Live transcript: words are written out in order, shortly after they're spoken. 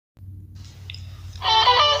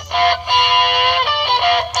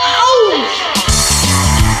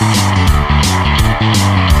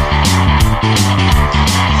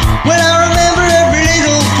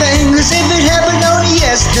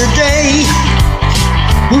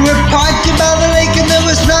We were parked by the lake and there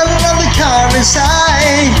was not another car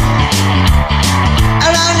inside.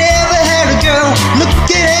 And I never had a girl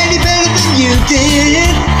looking any better than you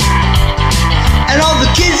did. And all the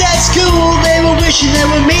kids at school, they were wishing they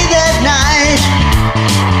were me that night.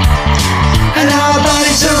 And our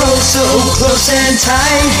bodies are oh so close and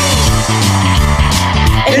tight.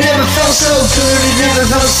 It never felt so good, it never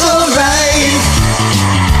felt so right.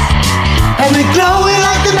 And we're glowing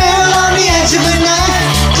like the metal on the edge of a knife.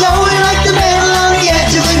 Glowing like the metal on the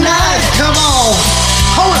edge of a knife. Come on,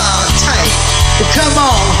 hold on tight. Come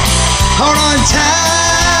on, hold on tight.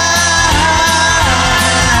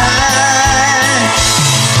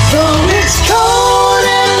 Though it's cold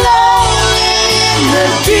and lonely in the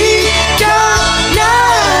deep dark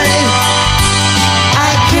night,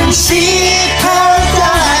 I can see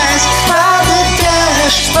paradise by the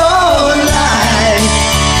dashboard light.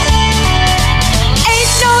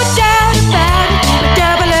 Ain't no doubt about it, we were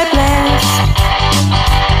doubly blessed.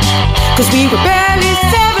 'Cause we were barely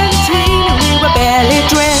 17 and we were barely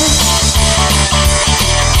dressed.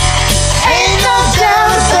 Ain't no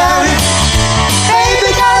doubt about it,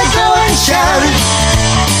 baby, gotta go and shout it.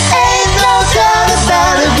 Ain't no doubt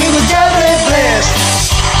about it, we were doubly blessed.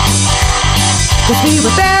 'Cause we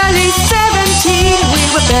were barely 17 and we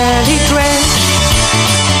were barely dressed.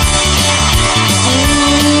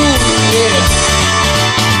 Yeah.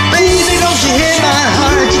 Baby, don't you hear my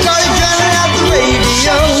heart? You gotta drown out the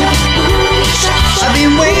radio. I've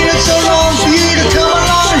been waiting so long for you to come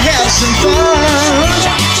along and have some fun.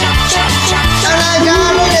 And I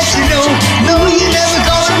gotta let you know, no, you're never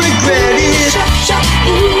gonna regret it.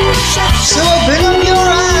 So open up your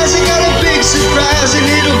eyes, I got a big surprise, and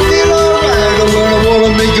it'll feel alright. I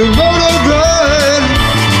wanna make your motor run.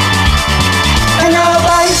 And our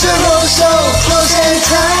bodies are oh so close and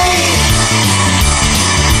tight.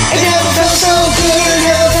 It never felt so good, it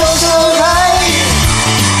never felt so right.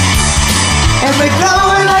 And we're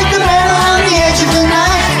glowing like the metal on the edge of a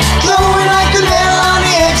knife. Glowing like the metal on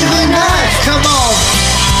the edge of a knife. Come on,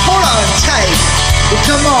 hold on tight. Well,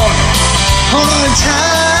 come on, hold on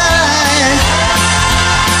tight.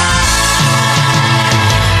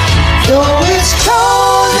 Though it's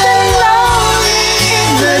cold and lonely in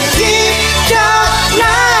the deep dark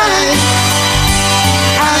night,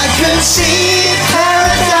 I can see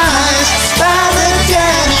paradise by the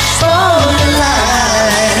dashboard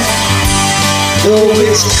light. Though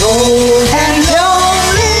it's cold and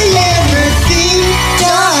lonely in the deep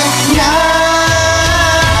dark night,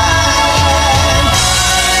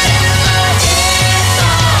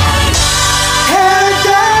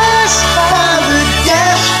 paradise by the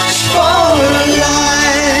dashboard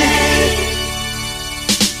light.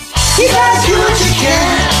 You gotta do what you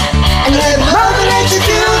can and let Mother Nature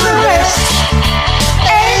do the rest.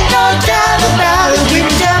 Ain't no doubt about it, we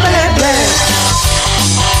were doubly blessed.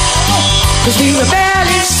 'Cause we were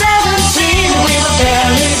barely 17 and we were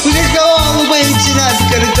barely. We're gonna go all the way tonight,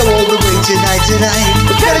 we're gonna go all the way tonight.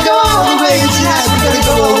 We're gonna go all the way tonight, we're gonna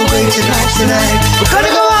go all the way tonight. We're gonna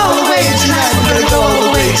go all the way tonight, we're gonna go all the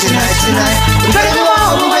way tonight. We're gonna go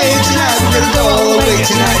all the way tonight, we're gonna go all the way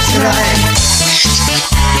tonight.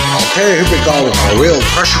 Okay, here we go. A real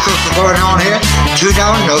pressure cooker going on here. 2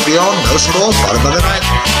 down, no beyond, no score, bottom of the ninth.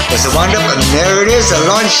 There's a wind up, and there it is, a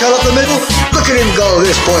line shot up the middle. Look at him go,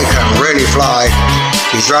 this boy can really fly.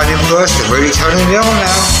 He's running first and really turning it on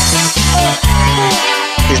now.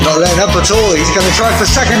 He's not letting up at all, he's going to try for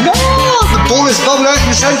second. No, the ball is bubbled out in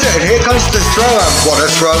the centre, and here comes the throw, and what a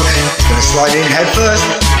throw. He's going to slide in head first.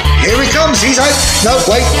 Here he comes, he's out. No,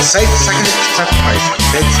 wait, safe, second place.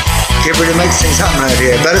 Give it to make things happen out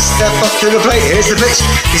here. Better step up to the plate. Here's the pitch.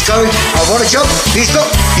 He's going. I want to jump. He's got.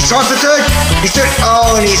 He's trying for third. He's doing.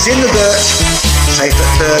 Oh, and he's in the dirt. Safe at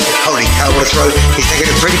third. Holy cow, what a throw. He's taking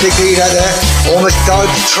a pretty big lead out there. Almost died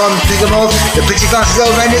to try and pick him off. The pitching glass is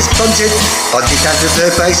over and it's bunted. Bunted down to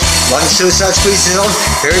third base. One suicide squeeze is on.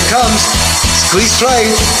 Here it comes. Squeeze play.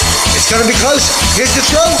 It's going to be close. Here's the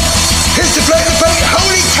throw. Here's the play.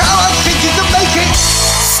 Holy cow, I think he can make it.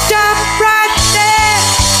 Stop right there.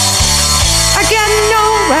 I gotta know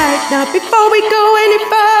right now, before we go any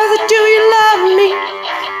further, do you love me?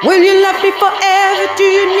 Will you love me forever? Do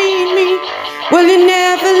you need me? Will you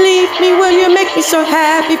never leave me? Will you make me so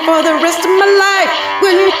happy for the rest of my life?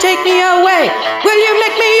 Will you take me away? Will you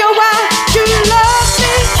make me your wife? Do you love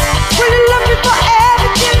me? Will you love me forever?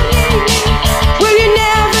 Do you need me? Will you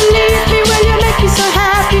never leave me? Will you make me so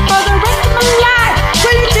happy for the rest of my life?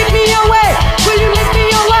 Will you take me away? Will you make me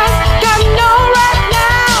your wife? Gotta know right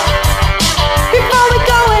now, before we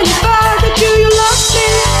go any further, do you love me?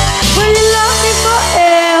 Will you love me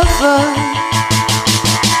forever?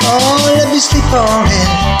 Oh, let me sleep on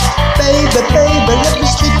it. baby, baby, let me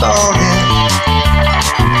sleep on it.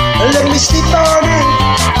 Let me sleep on it.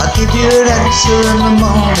 I'll give you an answer in the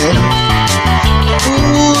morning.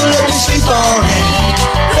 Ooh, let me sleep on it.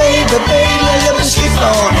 Baby, baby, let me sleep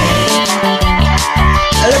on it.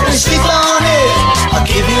 Let me sleep on it. I'll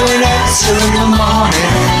give you an answer in the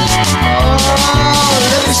morning. Oh,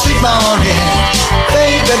 let me sleep on it.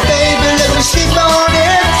 Baby, baby, let me sleep on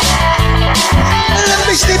it. Let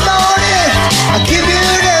me sleep on it. I'll give you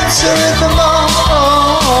an answer in the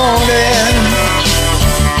morning.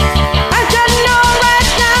 I gotta know right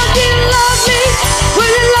now, do you love me?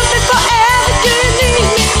 Will you love me forever? Do you need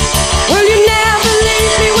me? Will you never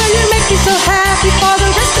leave me? Will you make me so happy for the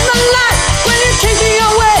rest of my life? Will you take me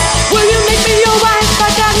away? Will you make me your wife? I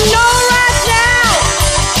gotta know right now,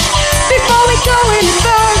 before we go any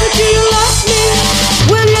further. Do you love me?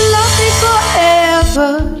 Will you love me forever?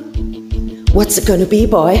 What's it gonna be,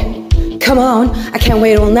 boy? Come on, I can't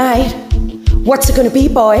wait all night. What's it gonna be,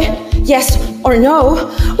 boy? Yes or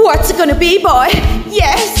no? What's it gonna be, boy?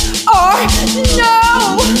 Yes or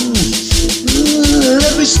no?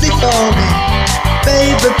 Let me sleep on it.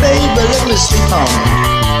 Baby, baby, let me sleep on it.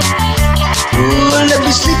 Ooh, let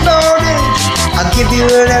me sleep on it. I'll give you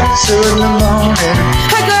an answer in the morning.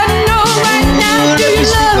 I gotta know right now, do let you me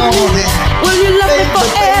sleep love on me? it. Will you love me Baby,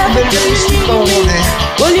 forever? baby, Do let me you sleep need on me? it.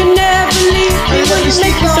 Will you never leave me? Let Will me you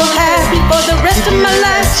make sleep me so on it. happy for the rest of my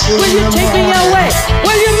life? Will you take me away?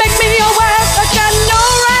 Will you make me your wife? I gotta know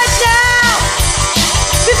right now,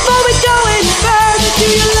 before we go any further. Do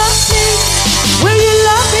you love me? Will you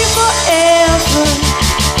love me forever?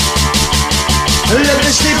 Let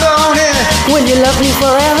me sleep on it. Will you love me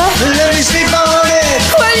forever? Let me sleep on it.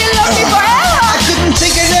 Will you love me forever? I couldn't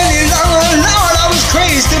take it any longer. Lord, I was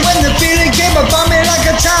crazy when the feeling came upon me like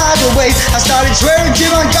a tidal wave. I started swearing to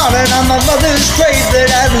my God and on my mother's grave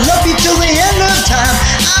that I'd love you till the end of time.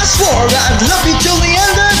 I swore I'd love you till the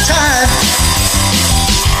end of time.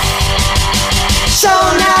 So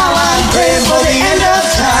now I'm praying for the end of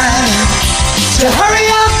time to hurry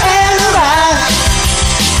up and arrive.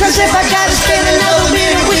 'Cause if I gotta spend another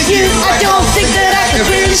minute with you, I don't think that I could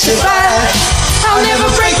really survive. I'll never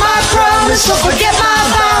break my promise or forget my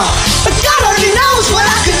vow, but God only knows what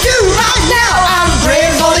I could do right now. I'm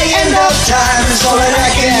praying for the end of time, it's all that I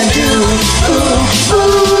can do. Ooh,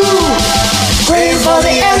 ooh. Praying for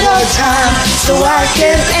the end of time, so I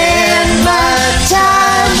can end my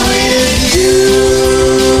time with you.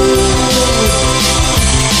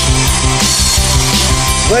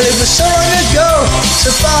 Well, it was so long ago, so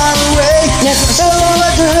far away, Never so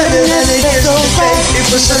much better than it is today. It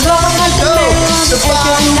was so long ago, so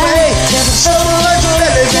far away, so much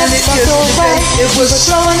better than it is today. It was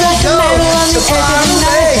so long ago, so far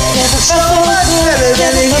away, so much better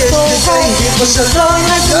than it is today. It was so long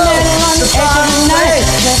ago, so far away,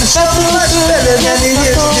 so much better than it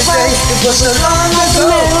is today. It was so long ago,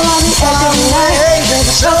 so far away,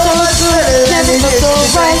 so much better than it is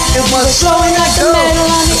today. It was so long ago,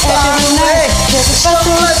 so far away, so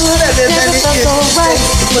much better than it is today.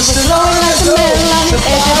 It was so long ago, so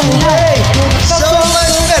far away, so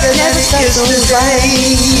much better than it is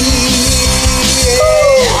today.